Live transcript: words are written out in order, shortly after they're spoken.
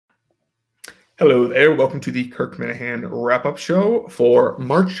Hello there. Welcome to the Kirk Minahan wrap-up show for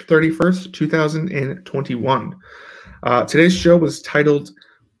March 31st, 2021. Today's show was titled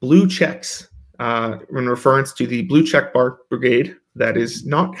Blue Checks, in reference to the Blue Check Bar Brigade that is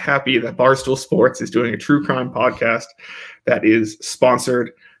not happy that Barstool Sports is doing a true crime podcast that is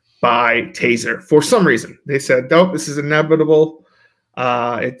sponsored by Taser. For some reason, they said, nope, this is inevitable.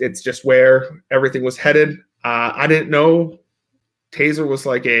 It's just where everything was headed. I didn't know Taser was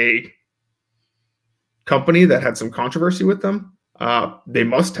like a company that had some controversy with them. They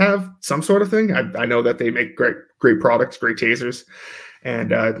must have some sort of thing. I know that they make great products, great tasers,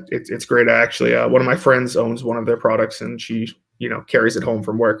 and it's great. Actually, one of my friends owns one of their products, and she carries it home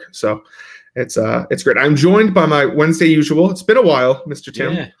from work. So it's great. I'm joined by my Wednesday usual. It's been a while, Mr.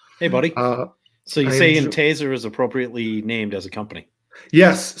 Tim. Yeah. Hey, buddy. So you're saying Taser is appropriately named as a company?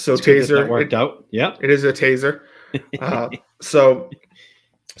 Yes. So Taser that worked out. Yeah, it is a Taser. So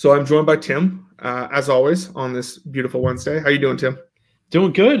I'm joined by Tim. As always, on this beautiful Wednesday. How you doing, Tim?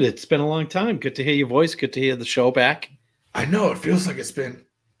 Doing good. It's been a long time. Good to hear your voice. Good to hear the show back. I know. It feels like it's been,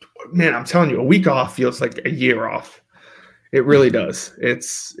 man, I'm telling you, a week off feels like a year off. It really does.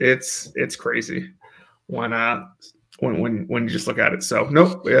 It's crazy when you just look at it. So,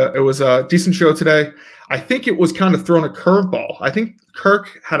 nope, it was a decent show today. I think it was kind of thrown a curveball. I think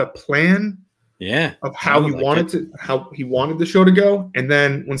Kirk had a plan. Yeah, of how he wanted the show to go, and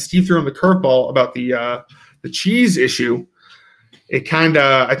then when Steve threw him the curveball about the cheese issue, it kind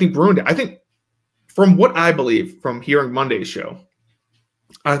of I think ruined it. I think from what I believe from hearing Monday's show,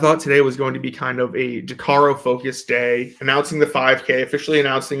 I thought today was going to be kind of a Jacaro focused day, announcing the 5K, officially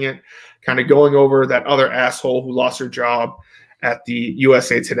announcing it, kind of going over that other asshole who lost her job at the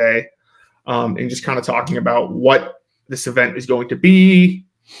USA Today, and just kind of talking about what this event is going to be,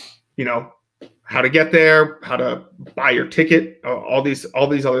 how to get there, how to buy your ticket, all these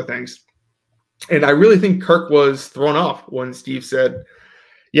other things. And I really think Kirk was thrown off when Steve said,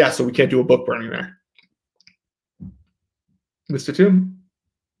 yeah, so we can't do a book burning there. Mr. Tim?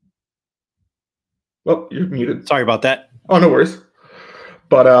 Well, you're muted. Sorry about that. Oh, no worries.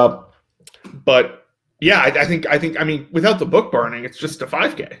 But yeah, I think, without the book burning, it's just a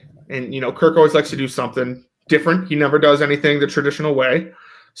 5K. And, Kirk always likes to do something different. He never does anything the traditional way.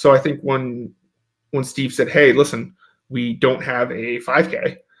 So I think when Steve said, "Hey, listen, we don't have a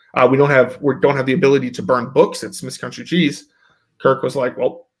 5K. We don't have the ability to burn books at Smith's Country Cheese." Kirk was like,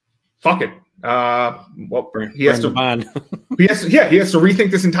 "Well, fuck it. He has to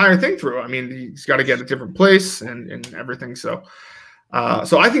rethink this entire thing through. I mean, he's got to get a different place and everything. So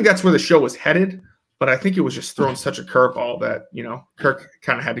I think that's where the show was headed. But I think it was just throwing such a curveball that Kirk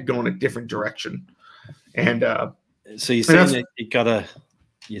kind of had to go in a different direction. And so you're saying that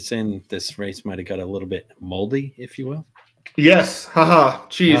you're saying this race might have got a little bit moldy, if you will? Yes. Haha.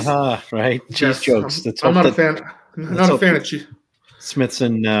 Cheese. Right. Cheese jokes. I'm not a fan. Not a fan of cheese. Smiths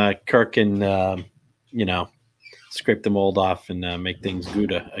and Kirk and, scrape the mold off and make things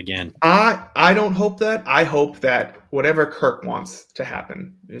Gouda again. I don't hope that. I hope that whatever Kirk wants to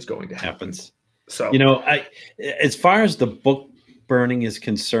happen is going to happen. So, as far as the book burning is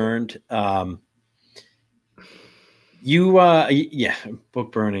concerned,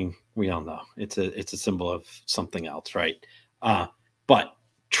 book burning, we all know it's a symbol of something else, right? But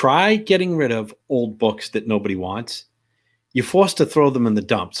try getting rid of old books that nobody wants. You're forced to throw them in the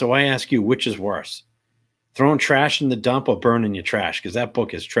dump. So I ask you, which is worse? Throwing trash in the dump or burning your trash? Because that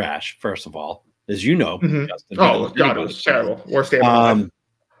book is trash, first of all, as you know. Mm-hmm. Justin, oh, God, it was terrible. Worst day of my life.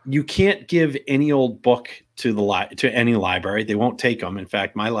 You can't give any old book to any library. They won't take them. In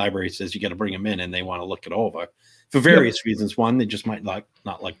fact, my library says you got to bring them in and they want to look it over for various reasons. One, they just might not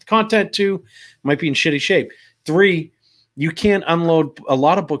like the content. Two, might be in shitty shape. Three, you can't unload a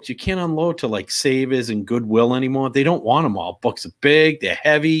lot of books. You can't unload to like Savers and Goodwill anymore. They don't want them all. Books are big. They're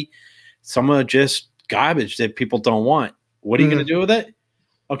heavy. Some are just garbage that people don't want. What are you going to do with it?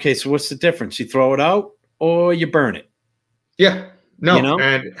 Okay, so what's the difference? You throw it out or you burn it? Yeah. No,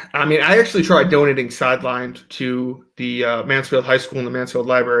 and I mean, I actually tried donating sidelined to the Mansfield High School and the Mansfield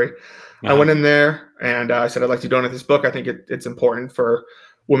Library. I went in there and I said, I'd like to donate this book. I think it's important for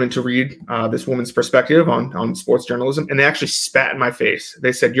women to read this woman's perspective on sports journalism. And they actually spat in my face.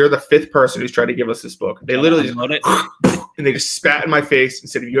 They said, "You're the fifth person who's tried to give us this book." They literally and they just spat in my face and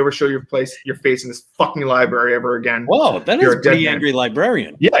said, "If you ever show your face in this fucking library ever again." Whoa, that is a pretty angry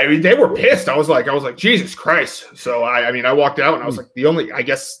librarian. Yeah, I mean, they were pissed. I was like, Jesus Christ. So I walked out and I was like, the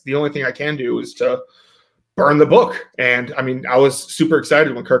only thing I can do is to burn the book. And I mean, I was super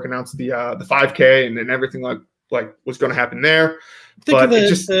excited when Kirk announced the 5K and everything like was going to happen there. Think but of it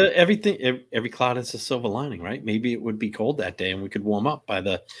just everything. Every cloud has a silver lining, right? Maybe it would be cold that day, and we could warm up by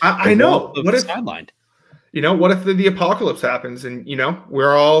the I know. of What the if sideline? what if the apocalypse happens and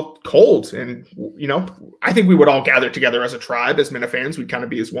we're all cold and I think we would all gather together as a tribe, as Minifans, we'd kind of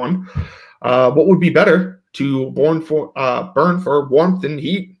be as one. What would be better to burn for warmth and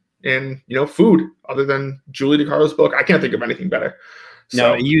heat and food other than Julie DeCarlo's book? I can't think of anything better.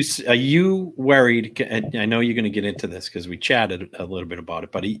 Now, So, are you worried? And I know you're going to get into this because we chatted a little bit about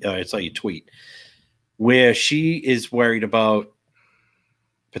it, but I saw your tweet where she is worried about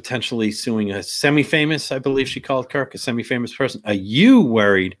potentially suing a semi-famous, I believe she called Kirk a semi-famous person. Are you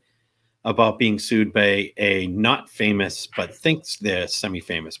worried about being sued by a not famous but thinks they're a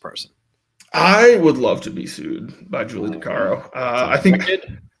semi-famous person? I would love to be sued by Julie DeCaro. I think it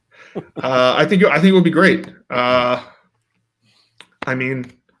would be great. I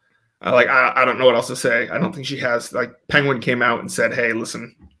mean, I don't know what else to say. I don't think she has. Like, Penguin came out and said, "Hey,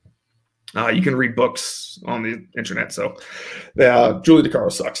 listen, you can read books on the internet." So, Julie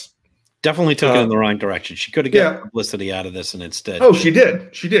DeCaro sucks. Definitely took it in the wrong direction. She could have got publicity out of this, and instead, she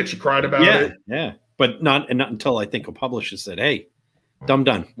did. She did. She cried about it. Yeah, but not until I think a publisher said, "Hey, dumb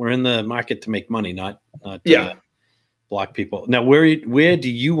done. We're in the market to make money, not block people." Now, where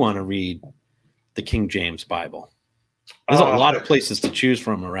do you want to read the King James Bible? There's a lot of places to choose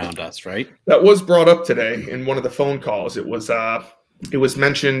from around us, right? That was brought up today in one of the phone calls. It was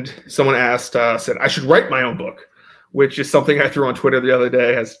mentioned. Someone asked, said, I should write my own book, which is something I threw on Twitter the other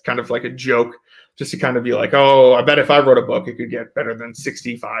day as kind of like a joke, just to kind of be like, oh, I bet if I wrote a book, it could get better than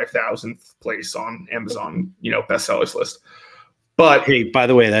 65,000th place on Amazon, bestsellers list. But hey, by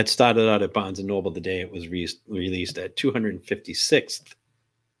the way, that started out at Barnes & Noble the day it was released at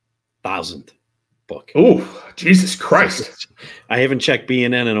 256,000th book. Oh, Jesus Christ. I haven't checked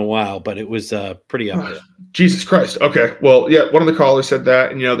B&N in a while, but it was pretty up there. Jesus Christ. Okay. Well, yeah, one of the callers said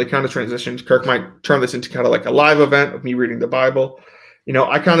that, and, they kind of transitioned. Kirk might turn this into kind of like a live event of me reading the Bible.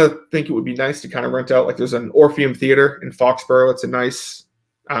 I kind of think it would be nice to kind of rent out, like there's an Orpheum Theater in Foxborough. It's a nice,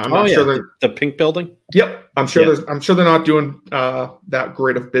 sure the pink building. Yep. I'm sure they're not doing that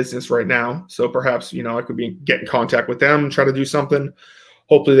great of business right now. So perhaps, I could get in contact with them and try to do something.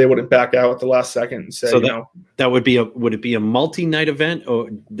 Hopefully they wouldn't back out at the last second and say, so that would it be a multi-night event, or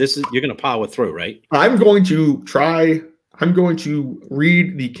you're going to power through, right? I'm going to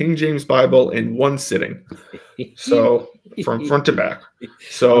read the King James Bible in one sitting. So from front to back.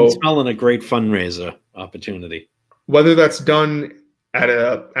 So I'm smelling a great fundraiser opportunity. Whether that's done at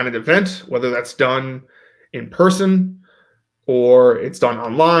an event, whether that's done in person, or it's done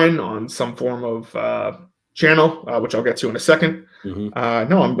online on some form of channel, which I'll get to in a second. Mm-hmm.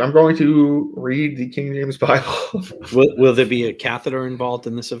 No, I'm going to read the King James Bible. Will there be a catheter involved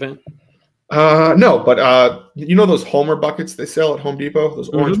in this event? No, but those Homer buckets they sell at Home Depot, those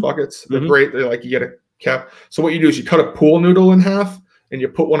orange buckets, they're great. They're like, you get a cap. So what you do is you cut a pool noodle in half and you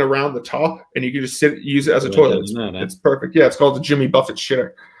put one around the top and you can just use it as a toilet. It's perfect. Yeah, it's called the Jimmy Buffett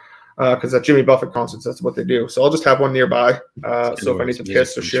shitter. Because at Jimmy Buffett concerts, that's what they do. So I'll just have one nearby. So if I need to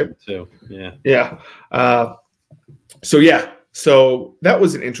piss or shit. Too. Yeah. So that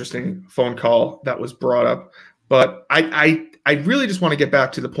was an interesting phone call that was brought up. But I really just want to get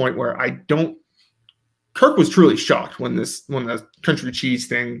back to the point where Kirk was truly shocked when the country cheese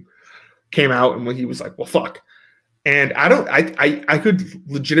thing came out and when he was like, well, fuck. And I could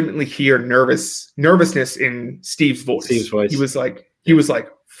legitimately hear nervousness in Steve's voice. He was like,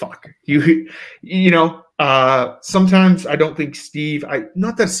 fuck. Sometimes I don't think Steve,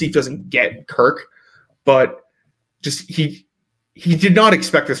 not that Steve doesn't get Kirk, but just he did not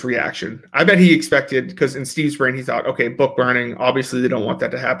expect this reaction. I bet he expected, because in Steve's brain he thought, okay, book burning, obviously they don't want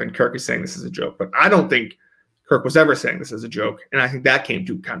that to happen. Kirk is saying this is a joke, but I don't think Kirk was ever saying this as a joke, and I think that came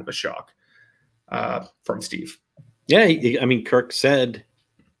to kind of a shock from Steve. Yeah, Kirk said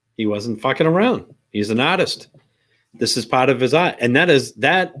he wasn't fucking around. He's an artist. This is part of his art, and that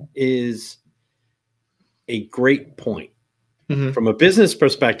is a great point. Mm-hmm. From a business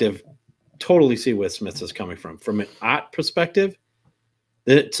perspective, totally see where Smith is coming from. From an art perspective,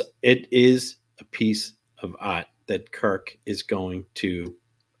 it is a piece of art that Kirk is going to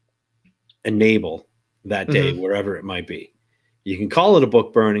enable that day, wherever it might be. You can call it a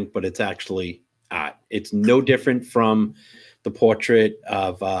book burning, but it's actually art. It's no different from the portrait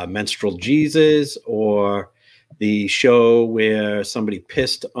of Menstrual Jesus or the show where somebody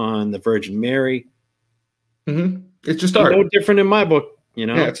pissed on the Virgin Mary. Mm-hmm. It's just art. No different in my book.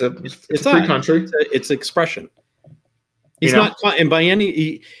 Yeah, it's a free country. It's expression. He's not, and by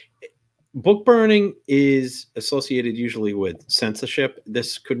any book burning is associated usually with censorship.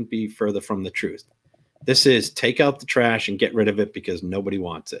 This couldn't be further from the truth. This is take out the trash and get rid of it because nobody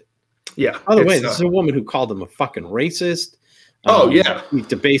wants it. Yeah. By the way, this is a woman who called him a fucking racist. Yeah. He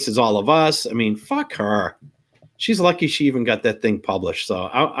debases all of us. I mean, fuck her. She's lucky she even got that thing published. So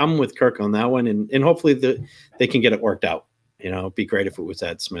I'm with Kirk on that one, and hopefully they can get it worked out. You know, it'd be great if it was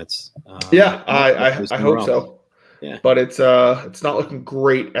Ed Smith's. I hope so. Yeah, but it's not looking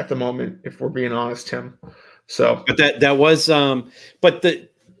great at the moment, if we're being honest, Tim. So, but that was I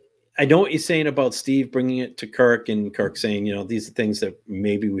know what you're saying about Steve bringing it to Kirk and Kirk saying, you know, these are things that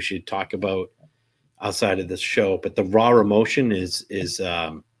maybe we should talk about outside of this show. But the raw emotion is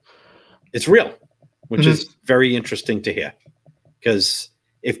it's real, which is very interesting to hear. Because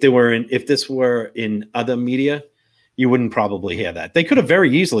if this were in other media, you wouldn't probably hear that. They could have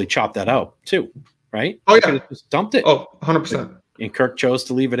very easily chopped that out too, right? Oh, they could have just dumped it. Oh, 100%. And Kirk chose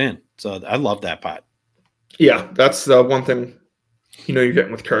to leave it in. So I love that part. Yeah, that's the one thing, you know, you're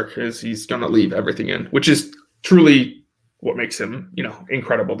getting with Kirk is he's going to leave everything in, which is truly what makes him, you know,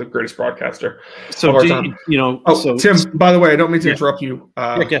 incredible, the greatest broadcaster. So, Tim, by the way, I don't mean to interrupt you,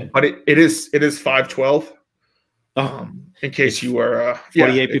 but it is 5:12. In case you were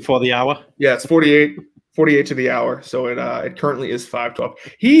 48 before the hour. Yeah, it's 48 to the hour. So it currently is 5:12.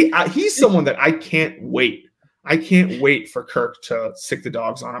 He's someone that I can't wait. I can't wait for Kirk to sick the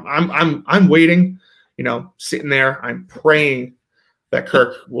dogs on him. I'm waiting, you know, sitting there. I'm praying that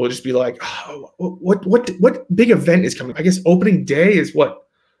Kirk will just be like, oh, what big event is coming? I guess opening day is what,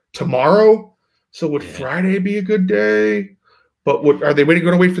 tomorrow? So would Friday be a good day? But are they going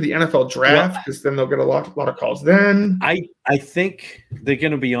to wait for the NFL draft? Because then they'll get a lot of calls then. I think they're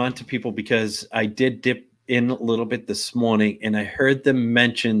going to be on to people because I did dip in a little bit this morning and I heard them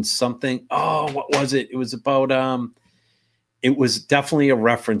mention something. Oh, what was it? It was about it was definitely a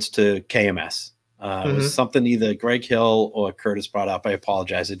reference to KMS. It was something either Greg Hill or Curtis brought up. I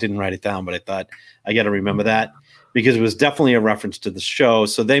apologize. I didn't write it down, but I thought I got to remember that because it was definitely a reference to the show.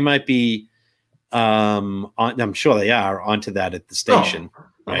 So they might be, I'm sure they are onto that at the station.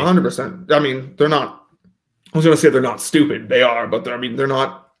 Oh, 100%. I mean, they're not, I was going to say they're not stupid. They are, but they're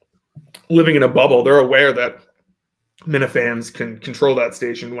not living in a bubble. They're aware that Minifans can control that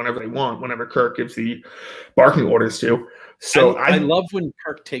station whenever they want, whenever Kirk gives the barking orders to. So I love when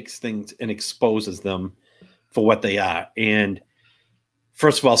Kirk takes things and exposes them for what they are. And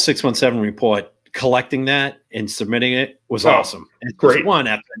first of all, 617 report, collecting that and submitting it was awesome. Great.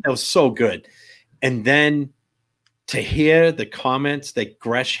 That was so good. And then to hear the comments that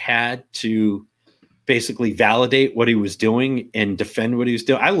Gresh had to basically validate what he was doing and defend what he was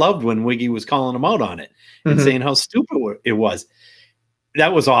doing. I loved when Wiggy was calling him out on it and saying how stupid it was.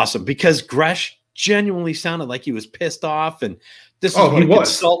 That was awesome because Gresh genuinely sounded like he was pissed off, and this is what a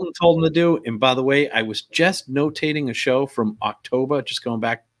consultant told him to do. And by the way, I was just notating a show from October, just going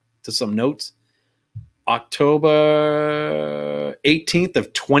back to some notes. October 18th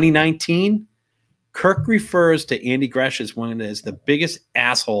of 2019, Kirk refers to Andy Gresh as one of the biggest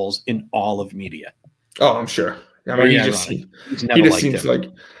assholes in all of media. Oh, I'm sure. I mean, he just seems like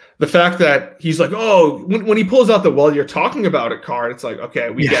the fact that he's like, oh, when he pulls out the "well, you're talking about it" card, it's like, okay,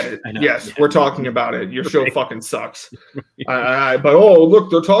 we get it. Yes, we're talking about it. Your show fucking sucks. But oh, look,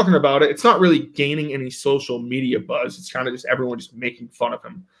 they're talking about it. It's not really gaining any social media buzz. It's kind of just everyone just making fun of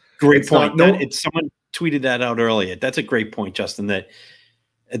him. Great point. Someone tweeted that out earlier. That's a great point, Justin.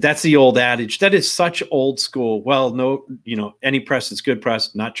 That's the old adage. That is such old school. Well, no, any press is good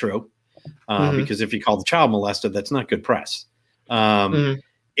press. Not true. Because if you call the child molester, that's not good press.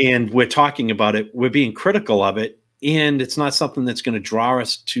 And we're talking about it. We're being critical of it. And it's not something that's going to draw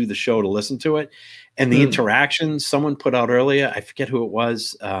us to the show to listen to it. And the interactions someone put out earlier, I forget who it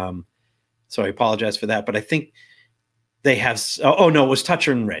was. So I apologize for that. But I think they have, it was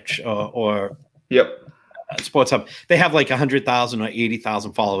Toucher and Rich or Sports Hub. They have like 100,000 or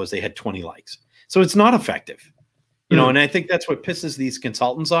 80,000 followers. They had 20 likes. So it's not effective. And I think that's what pisses these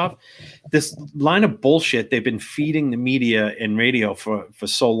consultants off. This line of bullshit they've been feeding the media and radio for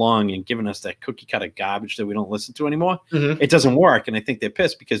so long and giving us that cookie cutter garbage that we don't listen to anymore. It doesn't work. And I think they're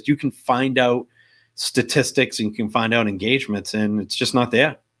pissed because you can find out statistics and you can find out engagements and it's just not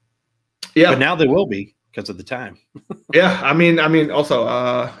there. Yeah. But now they will be because of the time. Yeah. I mean,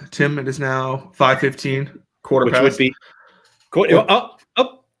 also, Tim, it is now 5:15, quarter Which past. Would be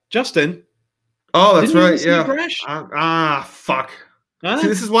Justin. Oh, that's right. Yeah. Fuck. Huh? See,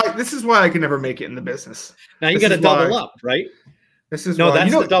 this is why I can never make it in the business. Now you got to double up, right? This is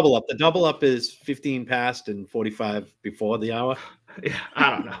that's the double up. The double up is 15 past and 45 before the hour. Yeah,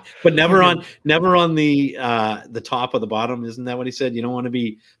 I don't know. But never on the top or the bottom. Isn't that what he said? You don't want to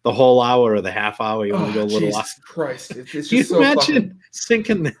be the whole hour or the half hour. You want to go a little Jesus Christ. It's just Can you imagine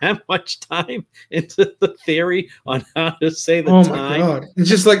sinking that much time into the theory on how to say the Oh time. my God. It's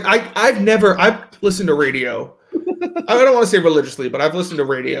just like I've listened to radio. I don't want to say religiously, but I've listened to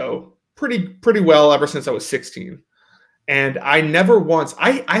radio pretty well ever since I was 16. And I never once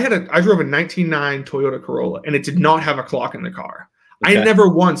I drove a 1999 Toyota Corolla, and it did not have a clock in the car. Okay. I never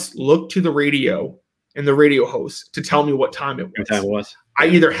once looked to the radio and the radio host to tell me what time it was. What time it was? I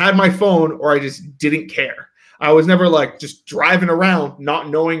either had my phone or I just didn't care. I was never like just driving around not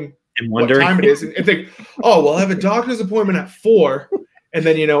knowing what time it is and think, oh, well, I have a doctor's appointment at 4. And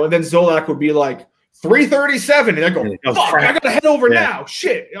then, and then Zolak would be like 3:37. And I go, fuck, I got to head over now.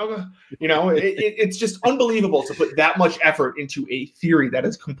 Shit. It's just unbelievable to put that much effort into a theory that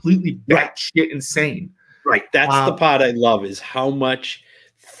is completely batshit insane. Right. That's the part I love, is how much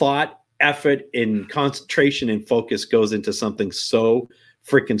thought, effort, and concentration and focus goes into something so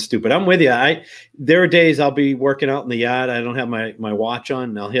freaking stupid. I'm with you. There are days I'll be working out in the yard. I don't have my watch on,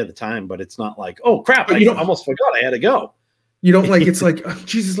 and I'll hear the time, but it's not like, oh crap, I almost forgot I had to go. You don't like, it's like,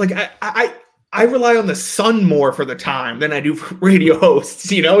 Jesus, like I rely on the sun more for the time than I do for radio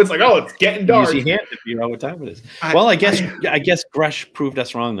hosts. It's like, oh, it's getting dark. Use your hand if you know what time it is. I guess Gresh proved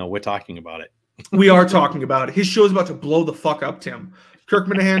us wrong, though. We're talking about it. We are talking about it. His show's about to blow the fuck up, Tim. Kirk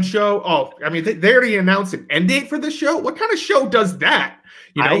Minahan show. Oh, I mean, they already announced an end date for this show. What kind of show does that?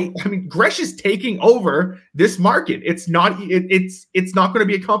 I mean, Gresh is taking over this market. It's not going to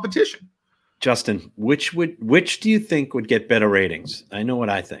be a competition. Justin, which do you think would get better ratings? I know what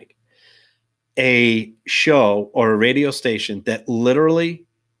I think. A show or a radio station that literally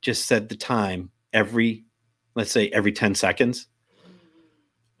just said the time let's say every 10 seconds,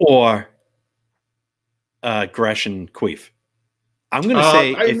 or Gresh and Queef. I'm going to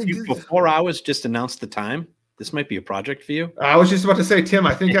say if you before hours just announced the time, this might be a project for you. I was just about to say, Tim,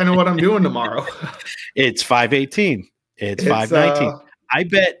 I think I know what I'm doing tomorrow. It's 5:18. It's 5:19. I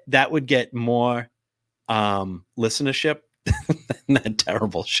bet that would get more listenership than that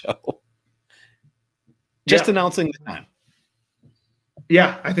terrible show. Just announcing the time.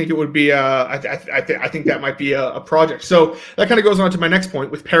 Yeah, I think it would be. I think that might be a project. So that kind of goes on to my next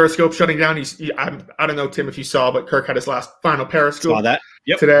point with Periscope shutting down. I don't know, Tim, if you saw, but Kirk had his last final Periscope saw that.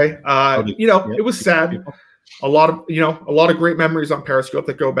 Today. It was sad. A lot of great memories on Periscope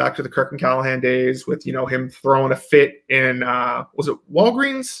that go back to the Kirk and Callahan days with him throwing a fit in was it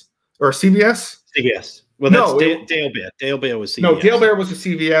Walgreens or CVS? CVS. Well, that's Dale Bear. Dale Bear was CVS. No, Dale Bear was a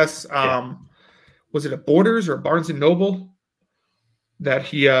CVS. Was it a Borders or a Barnes and Noble? That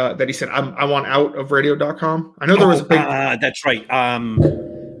he said, I want out of radio.com. I know there was a big that's right.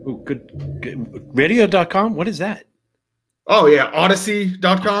 Good. Radio.com? What is that? Oh yeah,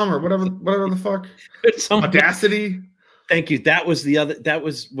 Odyssey.com or whatever the fuck. Audacity. Thank you. That was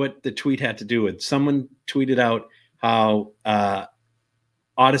what the tweet had to do with. Someone tweeted out how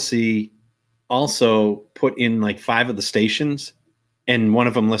Odyssey also put in like 5 of the stations, and one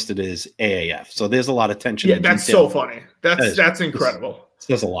of them listed as AAF. So there's a lot of tension. Yeah, that's so funny. That's incredible.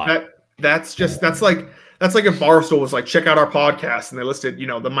 There's a lot. That's like if Barstool was like, check out our podcast, and they listed,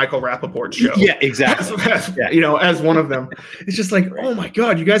 the Michael Rappaport show. Yeah, exactly. As one of them. It's just like, oh my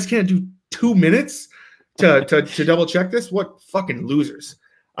God, you guys can't do 2 minutes to double check this? What fucking losers.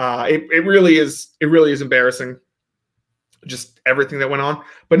 It really is embarrassing. Just everything that went on.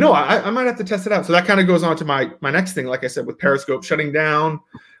 But no, I might have to test it out. So that kind of goes on to my next thing, like I said, with Periscope shutting down,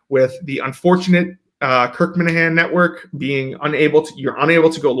 with the unfortunate Kirk Minahan network being unable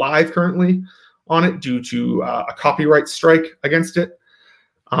to go live currently on it due to a copyright strike against it.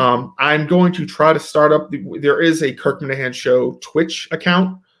 I'm going to try to start up. There is a Kirk Minahan Show Twitch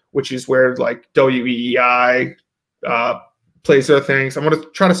account, which is where like WEEI plays their things. I'm going to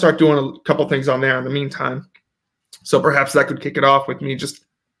try to start doing a couple things on there in the meantime. So perhaps that could kick it off with me just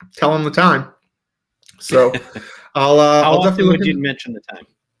telling the time. So I'll definitely would you mention the time?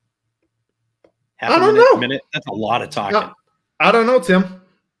 I don't know. Minute? That's a lot of talking. I don't know, Tim.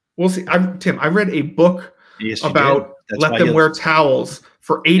 We'll see. Tim, I read a book about let them wear towels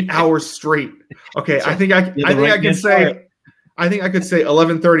for 8 hours straight. Okay, I think I could say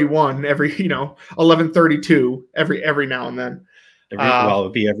 11:31 every 11:32 every now and then. It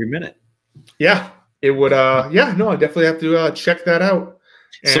would be every minute. Yeah. It would, I definitely have to check that out.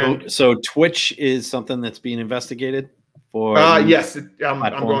 And, so Twitch is something that's being investigated for. Yes, I'm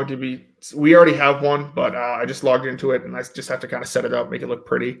going to be. We already have one, but I just logged into it, and I just have to kind of set it up, make it look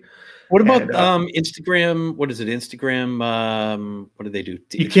pretty. What about Instagram? What is it? Instagram? What do they do?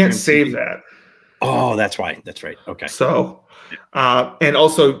 You can't save that. Oh, that's right. That's right. Okay. So, and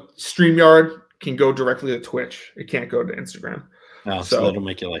also StreamYard can go directly to Twitch. It can't go to Instagram. Oh, so that'll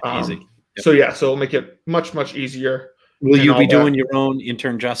make your life easy. Yep. So it'll make it much, much easier Will and you all be that. doing your own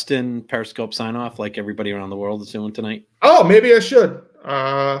intern Justin Periscope sign off like everybody around the world is doing tonight? Oh, maybe I should.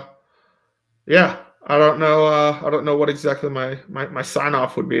 Yeah, I don't know. I don't know what exactly my sign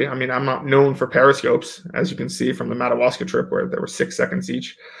off would be. I mean, I'm not known for periscopes, as you can see from the Madawaska trip, where there were 6 seconds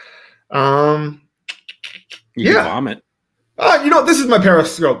each. You Yeah. can vomit. This is my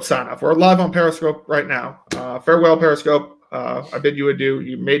Periscope sign off. We're live on Periscope right now. Farewell, Periscope. I bid you adieu.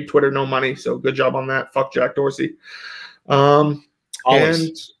 You made Twitter no money, so good job on that. Fuck Jack Dorsey. Callers.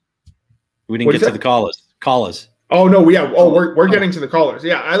 And We didn't get to the callers. Callers. oh no, yeah. Oh, we're getting to the callers.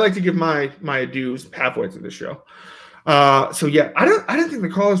 Yeah, I like to give my adieus halfway through the show. So yeah, I didn't think the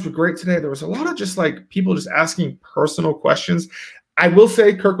callers were great today. There was a lot of just like people just asking personal questions. I will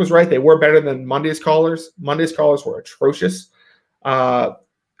say Kirk was right. They were better than Monday's callers. Monday's callers were atrocious.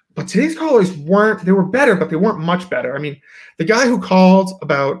 But today's callers weren't. They were better, but they weren't much better. I mean, the guy who called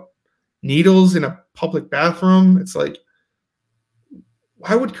about needles in a public bathroom, it's like,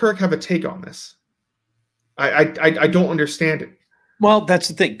 why would Kirk have a take on this? I don't understand it. Well, that's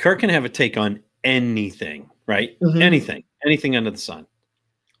the thing. Kirk can have a take on anything, right? Mhm. Anything under the sun.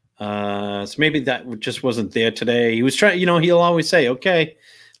 So maybe that just wasn't there today. He was trying, he'll always say, okay,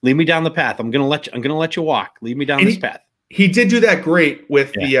 lead me down the path. I'm going to let you walk. Lead me down this path. He did do that great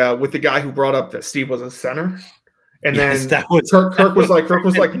with the guy who brought up that Steve was a center. And then Kirk was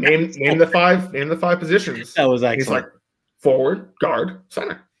like, name the five positions. That was excellent. He's like, forward, guard,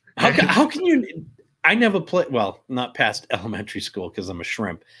 center. How can you? I never played, well, not past elementary school because I'm a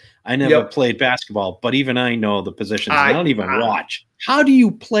shrimp. I never played basketball, but even I know the positions. I don't even watch. How do you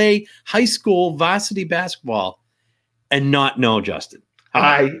play high school varsity basketball and not know, Justin?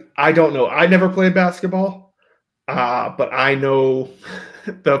 I don't know. I never played basketball, but I know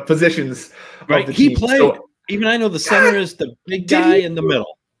the positions. Right, of the he team. played. So, even I know the center is the big guy in the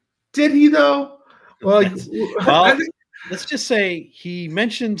middle. Did he though? Well, let's just say he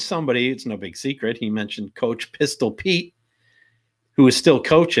mentioned somebody. It's no big secret. He mentioned Coach Pistol Pete, who is still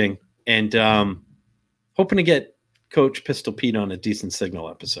coaching, and hoping to get Coach Pistol Pete on a Decent Signal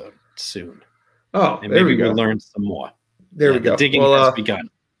episode soon. Oh, and maybe we'll learn some more. There we go. The digging has begun.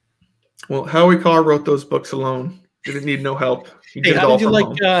 Well, Howie Carr wrote those books alone. Didn't need no help.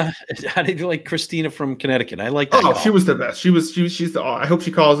 How did you like Christina from Connecticut? I like that. Oh, she was the best. She's the. I hope she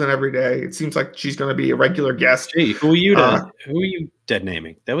calls in every day. It seems like she's going to be a regular guest. Gee, who are you dead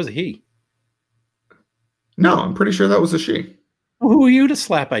naming? That was a he. No, I'm pretty sure that was a she. Well, who are you to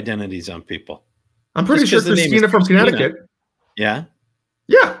slap identities on people? I'm pretty sure Christina from Connecticut. Yeah.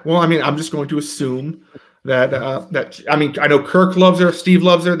 Yeah. Well, I mean, I'm just going to assume that I mean, I know Kirk loves her, Steve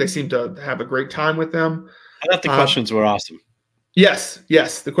loves her. They seem to have a great time with them. I thought the questions were awesome. Yes,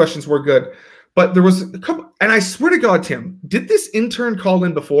 the questions were good. But there was a couple, and I swear to God, Tim, did this intern call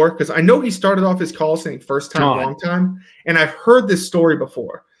in before? Because I know he started off his call saying first time, long time, and I've heard this story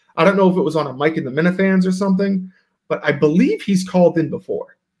before. I don't know if it was on a Mike and the Minifans or something, but I believe he's called in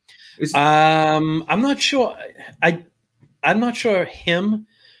before. I'm not sure. I'm not sure him,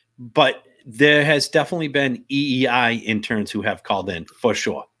 but there has definitely been EEI interns who have called in for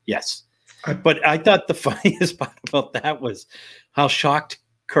sure. Yes. But I thought the funniest part about that was how shocked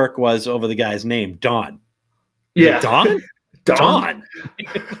Kirk was over the guy's name, Don. Yeah. Don? Don.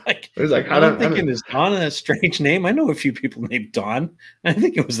 I'm thinking, is Don a strange name? I know a few people named Don. I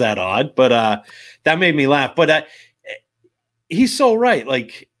think it was that odd, but that made me laugh. But he's so right.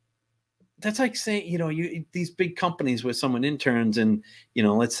 Like, that's like saying, these big companies where someone interns and,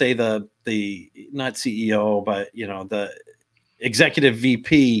 let's say the not CEO, but, the executive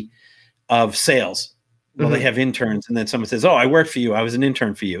VP of sales. Well, they have interns, and then someone says, "Oh, I worked for you. I was an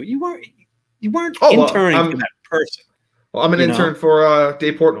intern for you." You weren't interning for that person. Well, I'm an intern for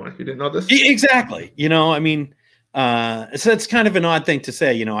Dave Portnoy. You didn't know this? Exactly. I mean, so it's kind of an odd thing to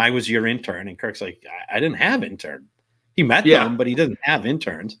say. I was your intern, and Kirk's like, I didn't have intern. He met them, but he doesn't have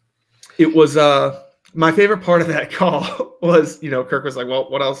interns. It was my favorite part of that call was, Kirk was like,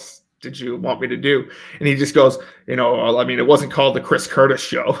 "Well, what else did you want me to do?" And he just goes, I mean, it wasn't called the Chris Curtis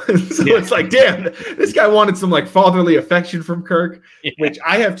show. So it's like, damn, this guy wanted some like fatherly affection from Kirk, which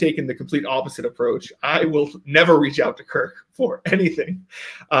I have taken the complete opposite approach. I will never reach out to Kirk for anything.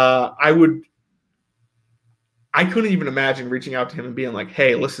 I couldn't even imagine reaching out to him and being like,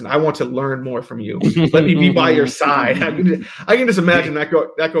 "Hey, listen, I want to learn more from you. Let me be by your side." I can just imagine that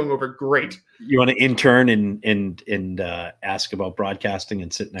going over great. You want to intern and ask about broadcasting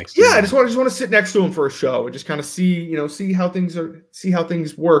and sit next to him? I just want to sit next to him for a show and just kind of see how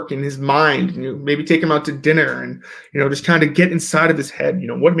things work in his mind. Maybe take him out to dinner and just kind of get inside of his head.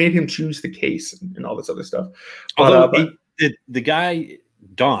 What made him choose the case and all this other stuff. Although the guy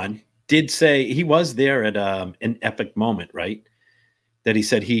Don did say he was there at an epic moment, right? That he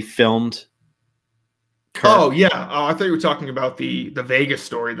said he filmed. Kirk. Oh yeah, I thought you were talking about the Vegas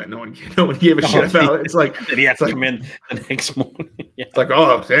story that no one gave a shit about. It's like that he had to come in the next morning. Yeah. It's like,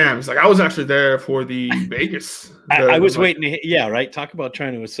 oh damn! It's like I was actually there for the Vegas. I was waiting to, yeah, right. Talk about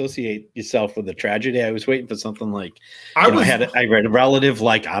trying to associate yourself with a tragedy. I was waiting for something like I read a relative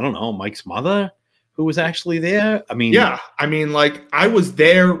like, I don't know, Mike's mother who was actually there. I mean, yeah, I mean, like I was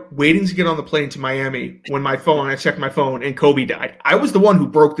there waiting to get on the plane to Miami when I checked my phone and Kobe died. I was the one who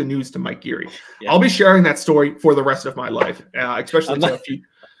broke the news to Mike Geary. Yeah. I'll be sharing that story for the rest of my life, especially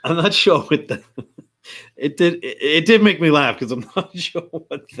I'm not sure with the. It did make me laugh because I'm not sure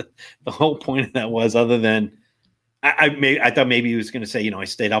what the whole point of that was, other than I thought maybe he was going to say, I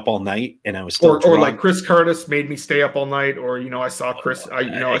stayed up all night and I was still or like Chris Curtis made me stay up all night, or I saw Chris,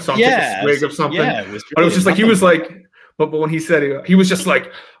 I saw him take a swig of something. Yeah, but it was just like he was like, but when he said it, he was just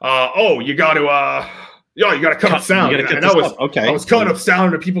like, oh, you got to you got to cut up sound. And I was cutting up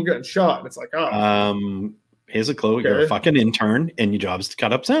sound and people getting shot. And it's like, here's a clue. Okay. You're a fucking intern and your job is to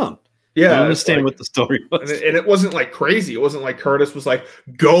cut up sound. Yeah, I understand what the story was. And it wasn't like crazy. It wasn't like Curtis was like,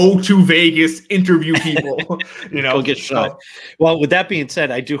 go to Vegas, interview people, Go get shot. Well, with that being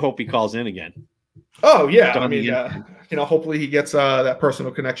said, I do hope he calls in again. Oh, yeah. I mean, hopefully he gets that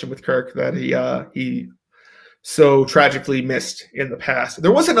personal connection with Kirk that he so tragically missed in the past.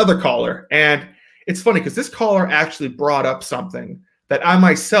 There was another caller, and it's funny because this caller actually brought up something that I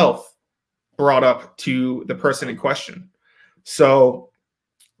myself brought up to the person in question. So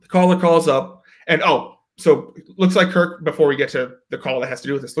caller calls up and so looks like Kirk, before we get to the call that has to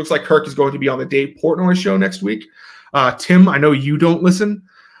do with this, looks like Kirk is going to be on the Dave Portnoy show next week. Tim, I know you don't listen.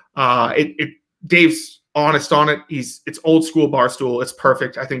 Dave's honest on it. It's old school Barstool. It's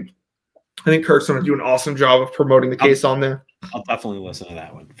perfect. I think Kirk's going to do an awesome job of promoting the case on there. I'll definitely listen to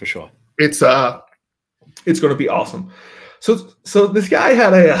that one for sure. It's going to be awesome. So this guy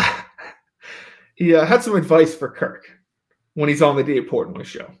had he had some advice for Kirk when he's on the Dave Portnoy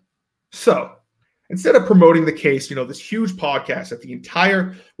show. So instead of promoting the case, this huge podcast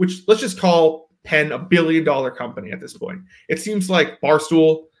that which let's just call Penn $1 billion company at this point. It seems like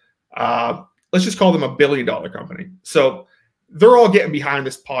Barstool, let's just call them $1 billion company. So they're all getting behind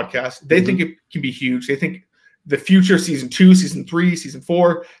this podcast. They think it can be huge. They think the future season 2, season 3, season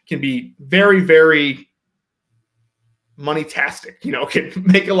 4 can be very, very money-tastic, can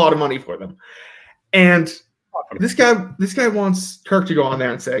make a lot of money for them. And this guy wants Kirk to go on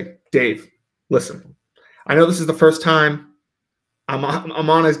there and say, Dave, listen, I know this is the first time I'm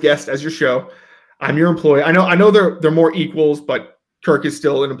on as guest as your show. I'm your employee. I know they're more equals, but Kirk is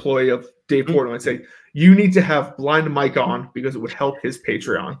still an employee of Dave Portnoy. And say, you need to have Blind Mike on because it would help his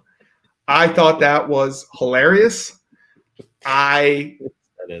Patreon. I thought that was hilarious. That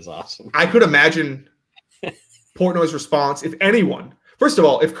is awesome. I could imagine Portnoy's response, if anyone. First of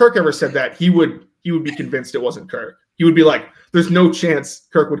all, if Kirk ever said that, he would be convinced it wasn't Kirk. He would be like, there's no chance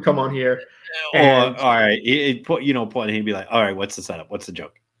Kirk would come on here. And, all right. He'd be like, all right, what's the setup? What's the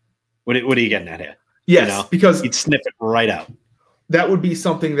joke? What are you getting at here? Yes, because he'd sniff it right out. That would be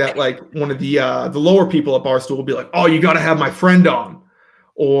something that like one of the lower people at Barstool will be like, oh, you got to have my friend on.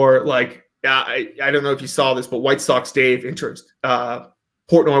 Or like, I don't know if you saw this, but White Sox Dave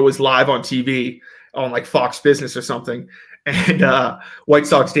Portnoy was live on TV on like Fox Business or something. And White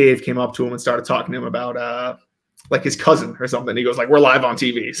Sox Dave came up to him and started talking to him about like his cousin or something. He goes like, we're live on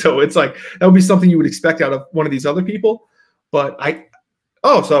TV. So it's like, that would be something you would expect out of one of these other people. But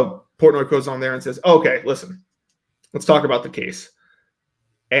so Portnoy goes on there and says, okay, listen, let's talk about the case.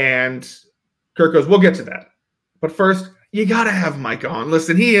 And Kirk goes, we'll get to that. But first, you got to have Mike on.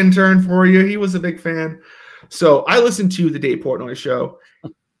 Listen, he interned for you. He was a big fan. So I listened to the Dave Portnoy show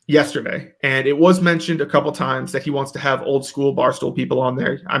yesterday, and it was mentioned a couple times that he wants to have old school Barstool people on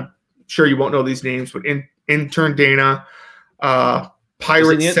there. I'm sure you won't know these names, but intern Dana,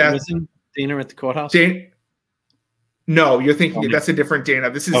 Pirate Seth. Wasn't Dana at the courthouse? No, you're thinking that's a different Dana.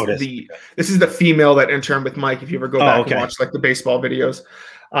 This is the female that interned with Mike. If you ever go back and watch like the baseball videos,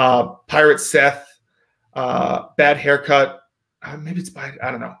 Pirate Seth, bad haircut. Maybe it's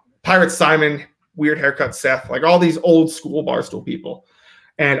I don't know. Pirate Simon, weird haircut Seth, like all these old school Barstool people.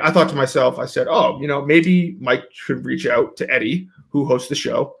 And I thought to myself, I said, maybe Mike should reach out to Eddie, who hosts the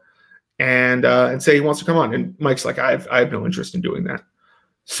show, and say he wants to come on. And Mike's like, I have no interest in doing that.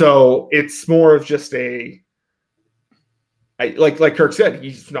 So it's more of just like Kirk said,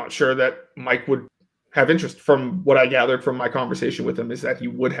 he's not sure that Mike would have interest. From what I gathered from my conversation with him is that he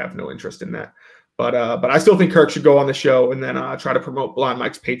would have no interest in that. But I still think Kirk should go on the show and then try to promote Blind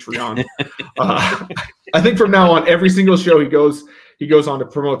Mike's Patreon. I think from now on, every single show he goes he goes on to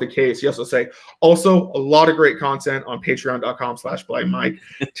promote the case. He also say, also a lot of great content on patreon.com/blindmike.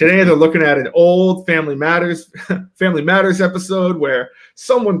 Today they're looking at an old Family Matters episode where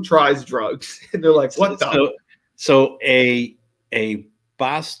someone tries drugs. And they're like, what the? So a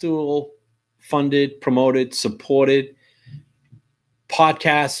Barstool funded, promoted, supported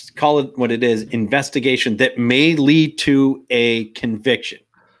podcast, call it what it is, investigation that may lead to a conviction.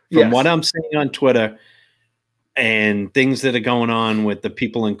 From what I'm seeing on Twitter and things that are going on with the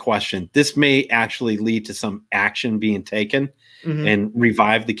people in question, this may actually lead to some action being taken and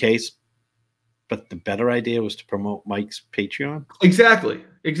revive the case. But the better idea was to promote Mike's Patreon. Exactly.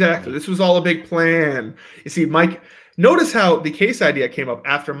 This was all a big plan. You see, Mike, notice how the case idea came up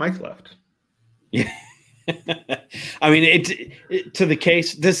after Mike left. Yeah. I mean, to the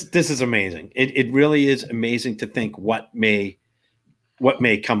case, this is amazing. It really is amazing to think what may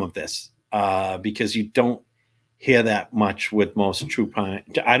come of this, because you don't hear that much with most true crime.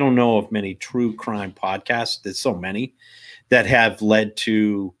 I don't know of many true crime podcasts. There's so many that have led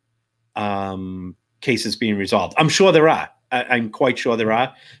to cases being resolved. I'm sure there are. I'm quite sure there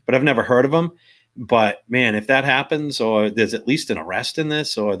are, but I've never heard of them. But man, if that happens, or there's at least an arrest in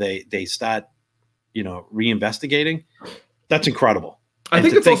this, or they start, reinvestigating, that's incredible. I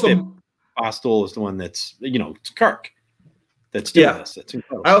think it's also Barstool is the one that's, it's Kirk that's doing this. That's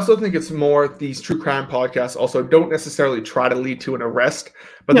incredible. I also think it's more these true crime podcasts also don't necessarily try to lead to an arrest,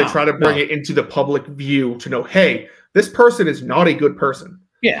 but they try to bring it into the public view to know, hey, this person is not a good person.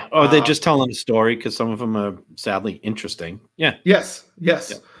 Yeah. Or they're just telling a story because some of them are sadly interesting. Yeah. Yes. Yeah.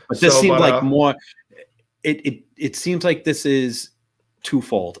 But this seems like more, it seems like this is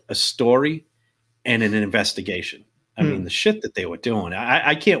twofold, a story and an investigation. I mean, the shit that they were doing,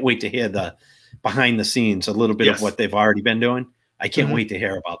 I can't wait to hear the behind the scenes, a little bit of what they've already been doing. I can't wait to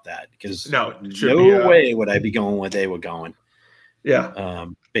hear about that, because no way would I be going where they were going. Yeah.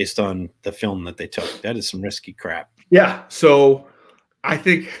 Based on the film that they took. That is some risky crap. Yeah. So I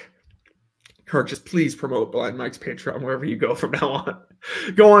think, Kirk, just please promote Blind Mike's Patreon wherever you go from now on.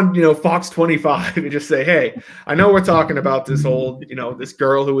 Go on, Fox 25 and just say, hey, I know we're talking about this old, this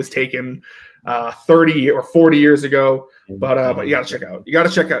girl who was taken 30 or 40 years ago, but you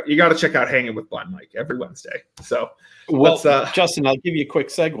gotta check out Hanging with Blind Mike every Wednesday. So Justin, I'll give you a quick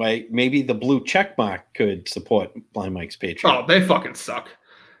segue. Maybe the blue check mark could support Blind Mike's Patreon. Oh, they fucking suck.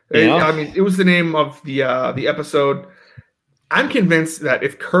 I mean, it was the name of the episode. I'm convinced that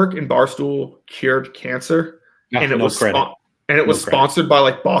if Kirk and Barstool cured cancer and it was sponsored by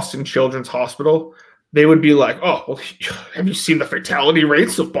like Boston Children's Hospital, they would be like, oh, well, have you seen the fatality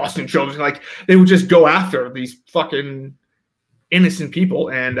rates of Boston Children's? Like, they would just go after these fucking innocent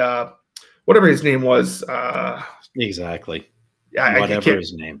people. And whatever his name was. Exactly. Whatever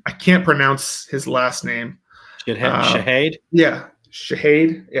his name. I can't pronounce his last name. Shahid? Yeah.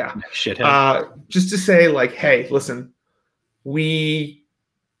 Shahid. Yeah. Shithead. Just to say, like, hey, listen, we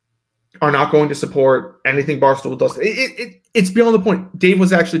are not going to support anything Barstool does. It's beyond the point. Dave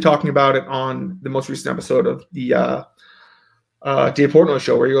was actually talking about it on the most recent episode of the Dave Portnoy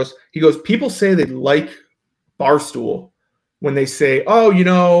show, where he goes, people say they like Barstool when they say, oh,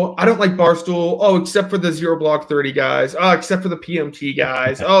 I don't like Barstool. Oh, except for the Zero Blog 30 guys. Oh, except for the PMT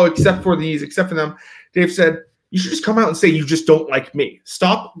guys. Oh, except for these, except for them. Dave said, you should just come out and say you just don't like me.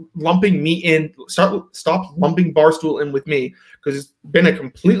 Stop lumping me in. Stop lumping Barstool in with me, because it's been a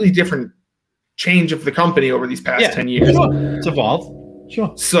completely different change of the company over these past 10 years. Sure. It's evolved.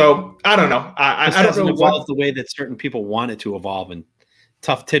 Sure. So I don't know. I don't know evolved the way that certain people want it to evolve, and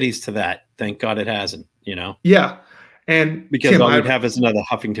tough titties to that. Thank God it hasn't. Yeah, and because all we'd have is another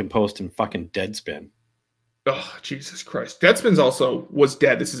Huffington Post and fucking Deadspin. Oh, Jesus Christ. Deadspin's also was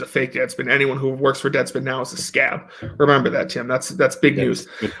dead. This is a fake Deadspin. Anyone who works for Deadspin now is a scab. Remember that, Tim. That's big news.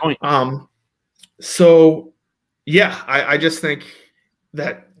 Good point. So, yeah, I just think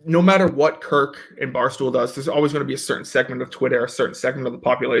that no matter what Kirk and Barstool does, there's always going to be a certain segment of Twitter, a certain segment of the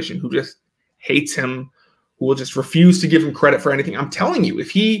population who just hates him, who will just refuse to give him credit for anything. I'm telling you, if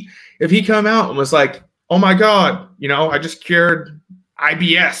he come out and was like, oh, my God, I just cured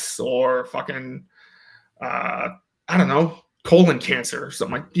IBS or fucking – I don't know, colon cancer or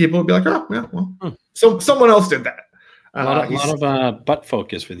something, like people would be like, oh, yeah, well, so someone else did that. A lot of butt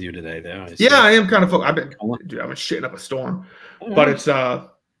focus with you today, though. I am kind of. I've been shitting up a storm, but it's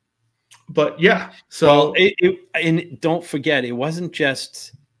but yeah. So and don't forget, it wasn't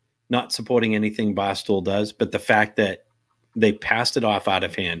just not supporting anything Barstool does, but the fact that they passed it off out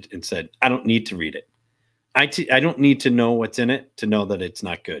of hand and said, I don't need to read it. I don't need to know what's in it to know that it's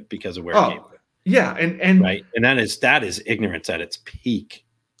not good because of where it came from. Yeah, and right, and that is ignorance at its peak.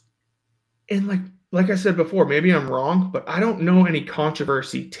 And like, like I said before, maybe I'm wrong, but I don't know any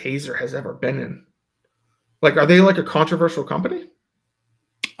controversy Taser has ever been in. Like, are they like a controversial company?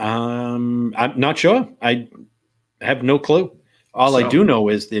 I'm not sure. I have no clue. All I do know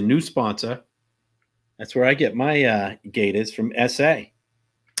is the new sponsor. That's where I get my Gators from SA.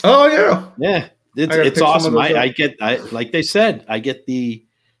 Oh yeah, yeah, it's awesome. I get like they said, I get the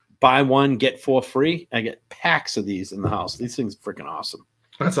buy one get 4 free. I get packs of these in the house. These things are freaking awesome.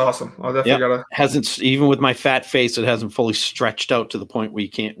 That's awesome. I'll definitely gotta. Hasn't, even with my fat face, it hasn't fully stretched out to the point where you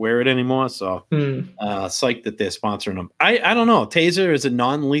can't wear it anymore. So psyched that they're sponsoring them. I don't know. Taser is a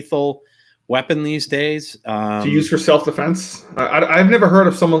non-lethal weapon these days. To use for self-defense. I've never heard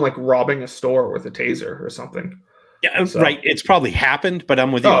of someone like robbing a store with a taser or something. Yeah, so. Right. It's probably happened, but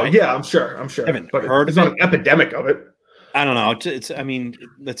I'm with you. Oh yeah, I'm sure. I haven't heard it's of not an epidemic of it. I don't know. It's. I mean,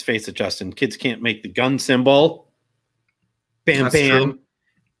 let's face it, Justin. Kids can't make the gun symbol. Bam, That's bam. true.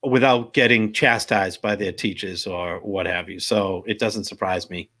 Without getting chastised by their teachers or what have you. So it doesn't surprise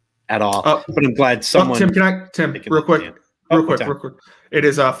me at all. But I'm glad someone. Tim, real quick. It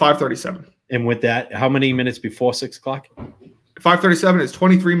is 5:37. And with that, how many minutes before 6 o'clock? 5:37 is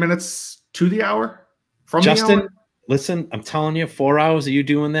 23 minutes to the hour from Justin, the hour. Listen, I'm telling you, 4 hours of you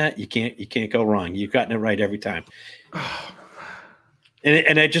doing that, you can't go wrong. You've gotten it right every time.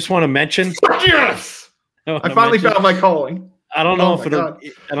 And I just want to mention. Yes, I finally found my calling. I don't know if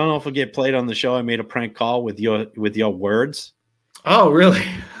it'll get played on the show. I made a prank call with your words. Oh, really?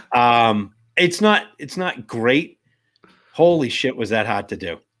 It's not great. Holy shit, was that hard to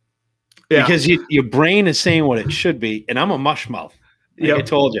do? Yeah. Because your brain is saying what it should be, and I'm a mush mouth. Like I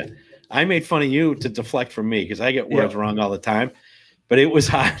told you. I made fun of you to deflect from me because I get words wrong all the time. But it was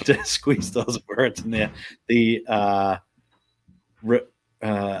hard to squeeze those words in there. The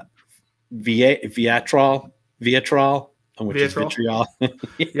Viatrol, which is vitriol.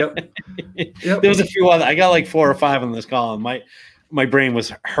 Yep. There was a few other. I got like 4 or 5 on this column. My brain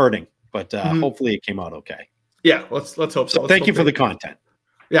was hurting, but hopefully it came out okay. Yeah, let's hope so. Thank you for the content.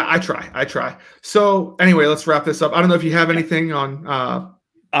 Yeah, I try. So anyway, let's wrap this up. I don't know if you have anything on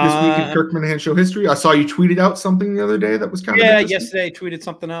this week in Kirk Minahan Show history. I saw you tweeted out something the other day that was kind of interesting. Yesterday I tweeted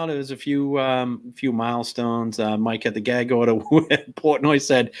something out. It was a few milestones. Mike at the gag order. Portnoy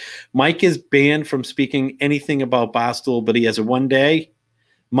said Mike is banned from speaking anything about Barstool, but he has a 1-day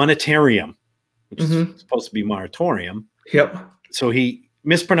monetarium, which is supposed to be moratorium. Yep. So he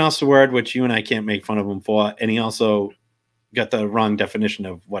mispronounced the word, which you and I can't make fun of him for, and he also got the wrong definition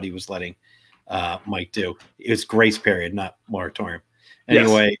of what he was letting Mike do. It was grace period, not moratorium.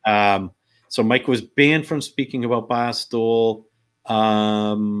 Anyway, so Mike was banned from speaking about Barstool.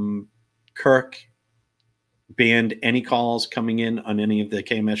 Kirk banned any calls coming in on any of the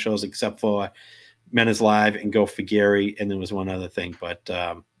KMS shows except for Men is Live and Go for Gary. And there was one other thing. But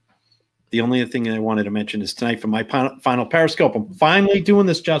the only other thing I wanted to mention is tonight for my final Periscope, I'm finally doing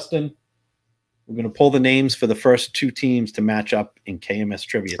this, Justin. We're going to pull the names for the first 2 teams to match up in KMS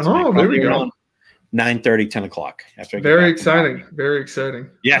trivia tonight. Oh, there we go. 9:30, 10 o'clock. Very exciting. Very exciting.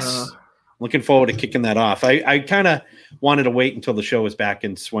 Yes. Looking forward to kicking that off. I kind of wanted to wait until the show was back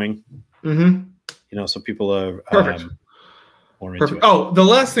in swing. You know, so people are perfect. More into it. Oh, the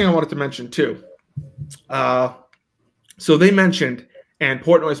last thing I wanted to mention too. So they mentioned, and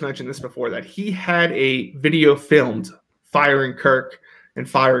Portnoy's mentioned this before, that he had a video filmed firing Kirk and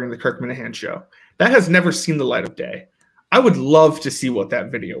firing the Kirk Minahan Show. That has never seen the light of day. I would love to see what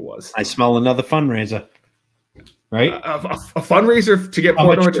that video was. I smell another fundraiser, right? A fundraiser to get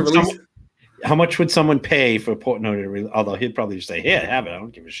Portnoy to release. How much would someone pay for Portnoy to release? Although he'd probably just say, "Here, have it. I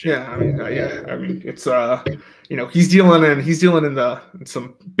don't give a shit." Yeah, I mean, it's you know, he's dealing in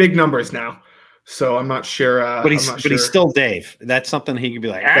some big numbers now. So I'm not sure. But he's still Dave. That's something he could be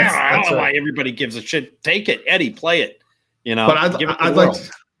like. I don't know why everybody gives a shit. Take it, Eddie. Play it. You know. But I'd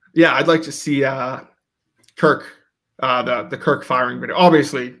like to see Kirk. The Kirk firing video,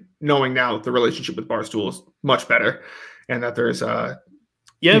 obviously knowing now that the relationship with Barstool is much better, and that there's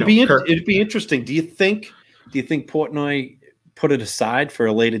it'd be interesting. Do you think Portnoy put it aside for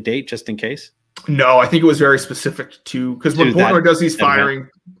a later date just in case? No, I think it was very specific to, because when Portnoy does these firing,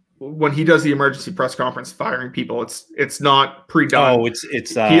 when he does the emergency press conference firing people, it's not pre-done. Oh, it's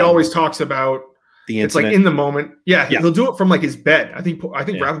he always talks about. It's like in the moment. Yeah, he'll do it from like his bed. I think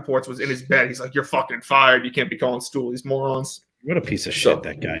Rappaport's was in his bed. He's like, "You're fucking fired. You can't be calling Stool. These morons." What a piece of shit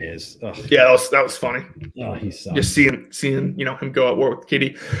that guy is. Ugh. Yeah, that was funny. Oh, he sucks. Just seeing him go at war with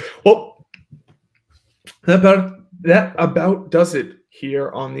Katie. Well, that about does it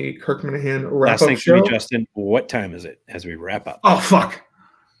here on the Kirk Minahan wrap up show. For me, Justin, what time is it as we wrap up? Oh fuck!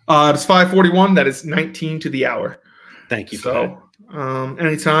 It's 5:41. That is 19 to the hour. Thank you. So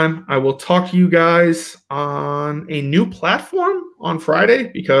Anytime. I will talk to you guys on a new platform on Friday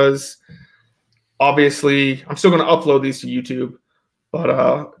because obviously I'm still going to upload these to YouTube,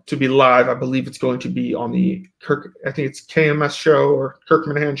 but to be live, I believe it's going to be on the I think it's KMS show or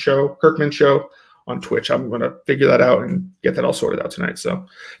Kirkman show on Twitch. I'm going to figure that out and get that all sorted out tonight. So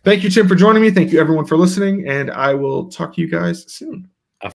thank you, Tim, for joining me. Thank you, everyone, for listening, and I will talk to you guys soon.